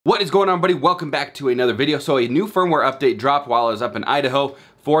What is going on, everybody? Welcome back to another video. So a new firmware update dropped while I was up in Idaho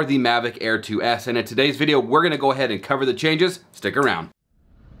for the Mavic Air 2S, and in today's video we're going to go ahead and cover the changes. Stick around.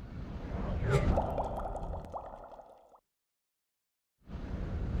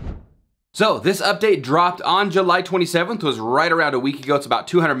 So this update dropped on July 27th, was right around a week ago. It's about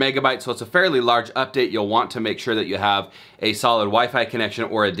 200 megabytes, so it's a fairly large update. You'll want to make sure that you have a solid Wi-Fi connection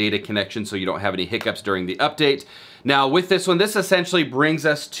or a data connection so you don't have any hiccups during the update. Now with this one, this essentially brings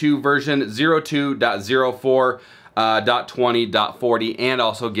us to version 02.04.2040 and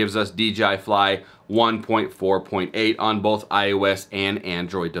also gives us DJI Fly 1.4.8 on both iOS and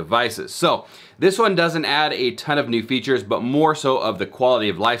Android devices. So this one doesn't add a ton of new features, but more so of the quality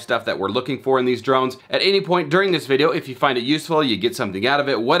of life stuff that we're looking for in these drones. At any point during this video, if you find it useful, you get something out of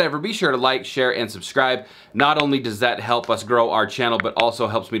it, whatever, be sure to like, share, and subscribe. Not only does that help us grow our channel, but also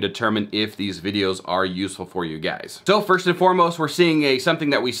helps me determine if these videos are useful for you guys. So first and foremost, we're seeing something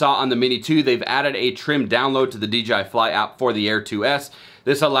that we saw on the Mini 2. They've added a trim download to the DJI Fly app for the Air 2S.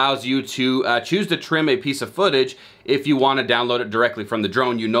 This allows you to choose to trim a piece of footage. If you want to download it directly from the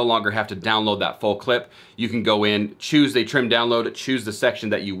drone, you no longer have to download that full clip. You can go in, choose a trim download, choose the section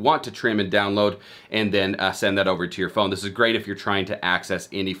that you want to trim and download, and then send that over to your phone. This is great if you're trying to access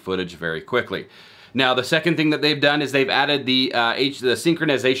any footage very quickly. Now, the second thing that they've done is they've added the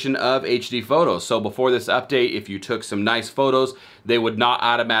synchronization of HD photos. So before this update, if you took some nice photos, they would not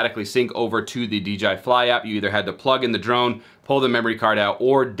automatically sync over to the DJI Fly app. You either had to plug in the drone, pull the memory card out,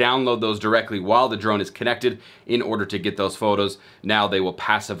 or download those directly while the drone is connected in order to get those photos. Now they will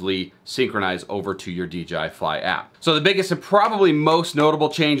passively synchronize over to your DJI Fly app. So the biggest and probably most notable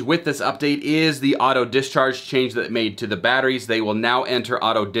change with this update is the auto discharge change that made to the batteries. They will now enter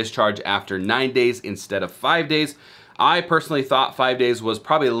auto discharge after 9 days instead of 5 days. I personally thought 5 days was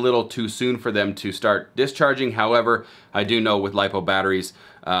probably a little too soon for them to start discharging. However, I do know with LiPo batteries,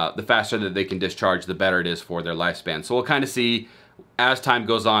 the faster that they can discharge, the better it is for their lifespan. So we'll kind of see as time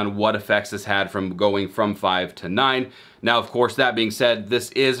goes on what effects this had from going from 5 to 9. Now, of course, that being said,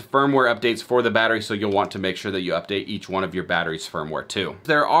 this is firmware updates for the battery, so you'll want to make sure that you update each one of your batteries' firmware too.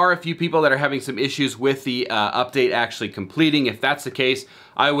 There are a few people that are having some issues with the update actually completing. If that's the case,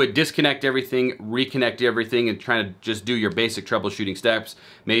 I would disconnect everything, reconnect everything, and try to just do your basic troubleshooting steps.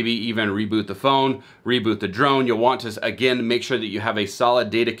 Maybe even reboot the phone, reboot the drone. You'll want to, again, make sure that you have a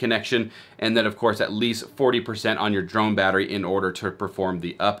solid data connection, and then, of course, at least 40% on your drone battery in order to perform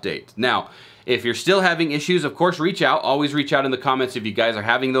the update. Now, if you're still having issues, of course, reach out. Always reach out in the comments if you guys are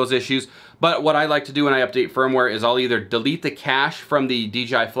having those issues. But what I like to do when I update firmware is I'll either delete the cache from the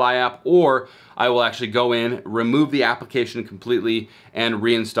DJI Fly app, or I will actually go in, remove the application completely, and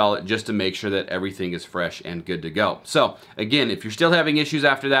reinstall it just to make sure that everything is fresh and good to go. So again, if you're still having issues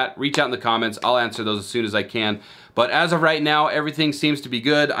after that, reach out in the comments. I'll answer those as soon as I can. But as of right now, everything seems to be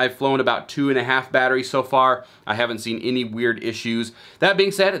good. I've flown about 2.5 batteries so far. I haven't seen any weird issues. That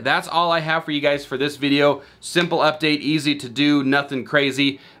being said, that's all I have for you guys for this video. Simple update, easy to do, nothing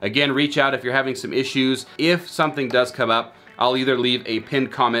crazy. Again, reach out if you're having some issues. If something does come up, I'll either leave a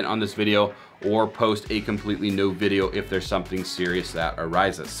pinned comment on this video or post a completely new video if there's something serious that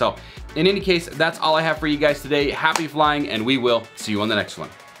arises. So in any case, that's all I have for you guys today. Happy flying, and we will see you on the next one.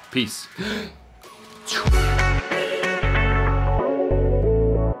 Peace.